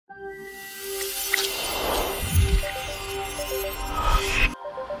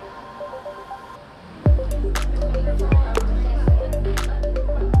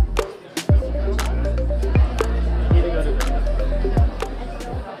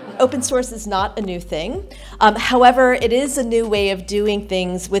Open source is not a new thing. However, it is a new way of doing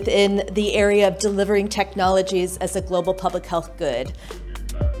things within the area of delivering technologies as a global public health good.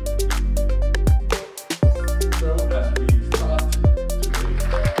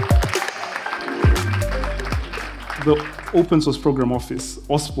 The Open Source Program Office,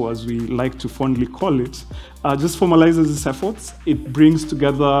 OSPO as we like to fondly call it, just formalizes its efforts. It brings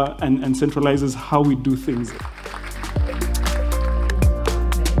together and centralizes how we do things.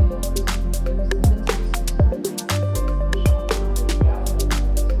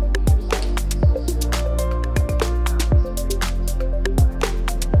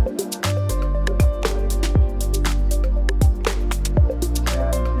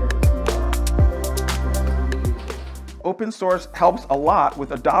 Open source helps a lot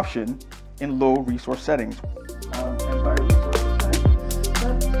with adoption in low resource settings.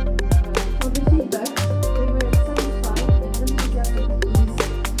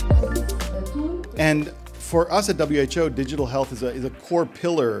 And for us at WHO, digital health is a core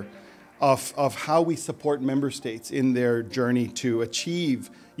pillar of how we support member states in their journey to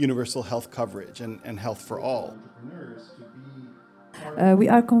achieve universal health coverage and health for all. We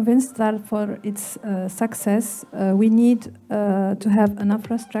are convinced that for its success, we need to have an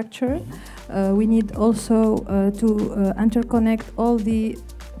infrastructure. We need also to interconnect all the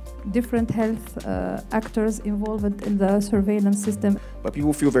different health actors involved in the surveillance system. But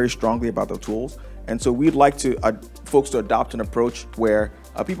people feel very strongly about the tools, and so we'd like to folks to adopt an approach where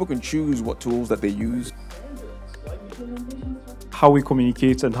people can choose what tools that they use. How we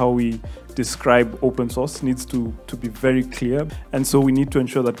communicate and how we describe open source needs to be very clear. And so we need to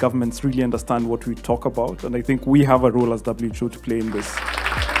ensure that governments really understand what we talk about. And I think we have a role as WHO to play in this.